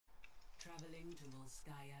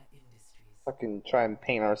Fucking try and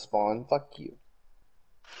paint our spawn. Fuck you.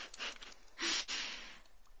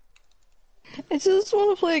 I just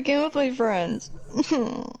want to play a game with my friends.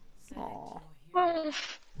 Oh.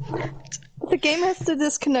 The game has to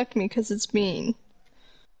disconnect me because it's mean.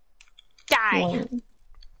 Die!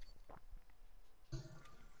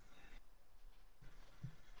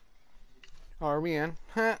 Oh, are we in?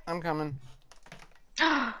 Huh, I'm coming.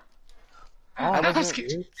 Oh,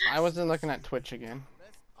 I wasn't looking at Twitch again.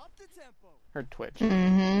 Or Twitch.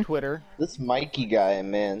 Twitter. This Mikey guy,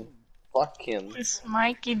 man. Fuck him. This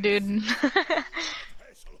Mikey dude.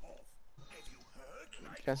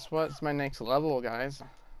 Guess what's my next level, guys?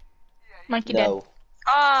 Mikey dead.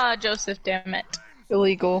 Ah, Joseph, damn it.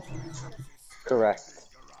 Illegal. Correct.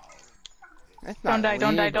 Don't die,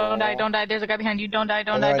 don't die, don't die, don't die. There's a guy behind you. Don't die,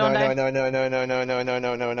 don't die, don't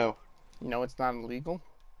die. No. You know it's not illegal?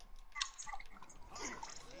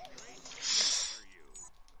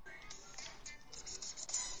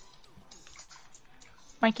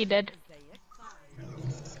 Mikey dead.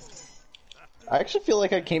 I actually feel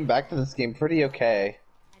like I came back to this game pretty okay.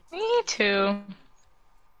 Me too.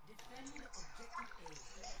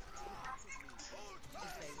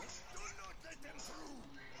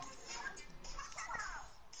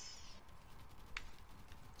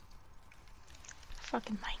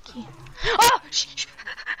 Fucking Mikey. Oh! Shh.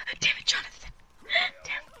 Damn it, Jonathan.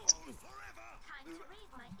 Damn it.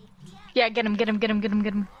 Yeah, get him.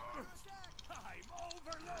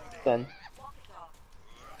 Done.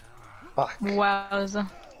 Fuck. Wowza.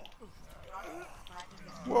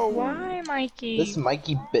 Whoa. Why, Mikey? This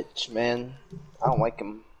Mikey bitch, man. I don't like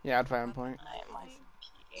him. Yeah, I'd 5 point.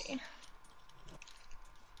 Mikey.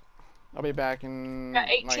 I'll be back in... Got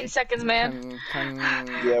 18 like, seconds, man. 10,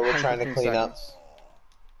 Yeah, we're 10, trying to 15 clean up. seconds.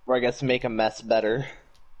 Or I guess make a mess better.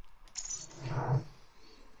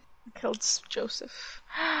 Killed Joseph.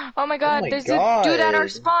 Oh my god, my there's God. a dude at our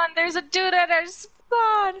spawn. There's a dude at our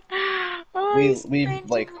spawn. Oh, We've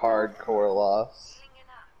like hardcore lost.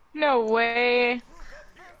 No way.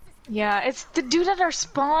 Yeah, it's the dude at our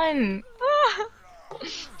spawn.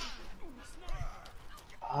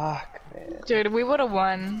 Fuck, man. Dude, we would've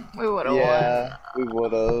won. We would've won. Yeah, we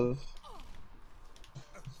would've.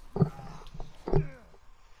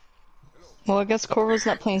 Well, I guess Corvo's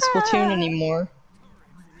not playing Splatoon anymore.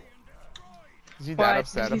 Is he that What?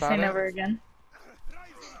 upset Did you about say it? never again?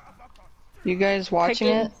 You guys watching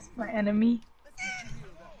That it? game's my enemy.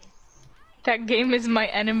 That game is my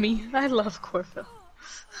enemy. I love Corvo.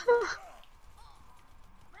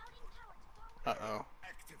 Uh-oh.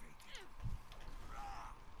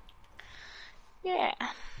 Yeah.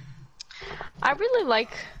 I really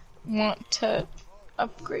want to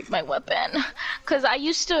upgrade my weapon. Cause I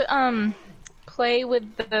used to, play with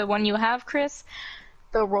the one you have, Chris.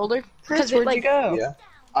 The roller. Chris, where'd you go? Yeah.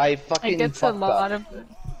 I fucking It gets a fucked lot up. of...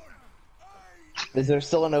 Is there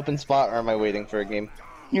still an open spot, or am I waiting for a game?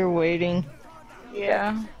 You're waiting.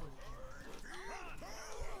 Yeah.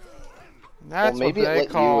 That's Well, maybe what it they let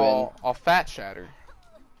you call a Phat Shatter.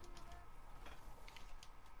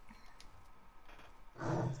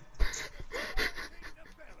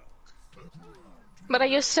 But I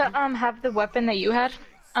used to have the weapon that you had,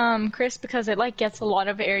 Chris, because it like gets a lot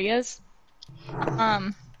of areas.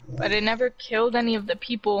 But it never killed any of the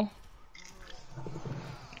people.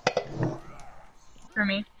 For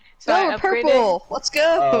me. So I Go upgraded. purple! Let's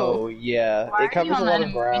go! Oh, yeah. Why are It covers you a on lot of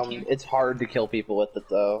enemy ground. team? It's hard to kill people with it,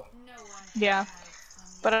 though. Yeah.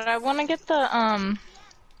 But I want to get the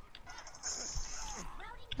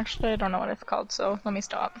Actually, I don't know what it's called, so let me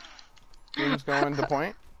stop. He's going to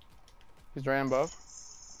point. He's right above.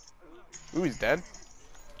 Ooh, he's dead.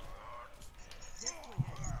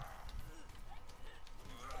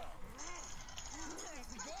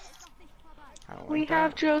 I don't We like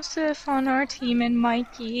have that. Joseph on our team and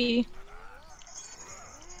Mikey.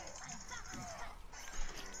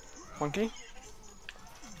 Monkey.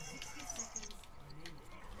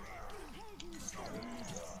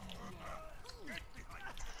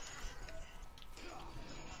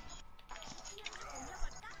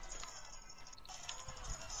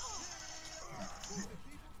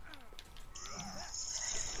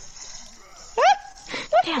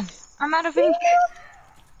 Damn, I'm out of ink.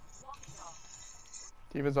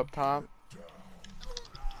 Diva's up top.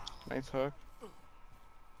 Nice hook.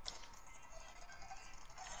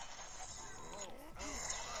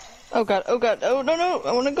 Oh god, oh god, oh no,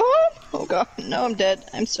 I wanna go home! Oh god, no, I'm dead.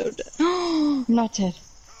 I'm so dead. I'm not dead.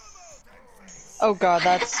 Oh god,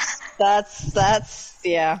 yeah. That's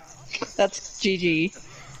GG.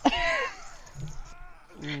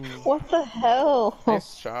 What the hell?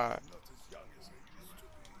 Nice shot.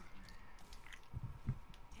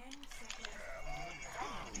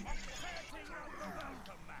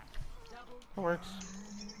 That works.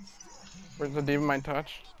 Where's the D.Va might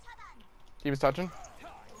touch? D.Va's touching.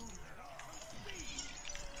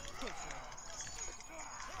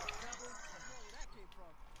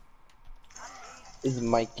 Is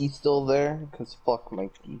Mikey still there? Cause fuck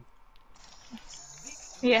Mikey.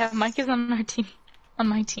 Yeah, Mike is on our team. On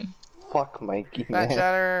my team. Fuck Mikey, That man.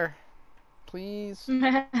 Shatter. Please.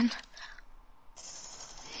 Man.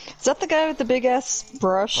 Is that the guy with the big ass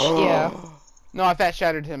brush? Yeah. No, I Phat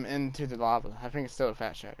Shattered him into the lava. I think it's still a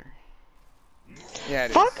Phat Shatter. Yeah,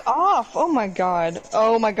 it is. Fuck off! Oh my god.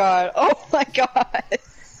 Oh my god. Oh my god.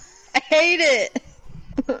 I hate it.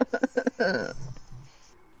 I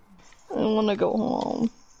wanna go home.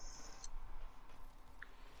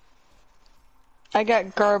 I got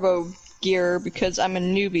Garbo gear because I'm a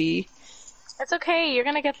newbie. It's okay, you're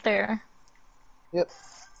gonna get there. Yep.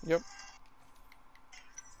 Yep.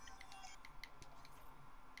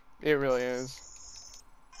 It really is.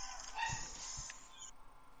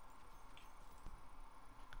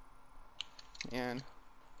 Man.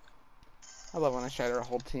 I love when I shatter a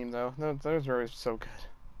whole team, though. Those are always so good.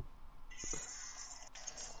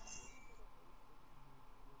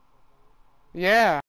 Yeah.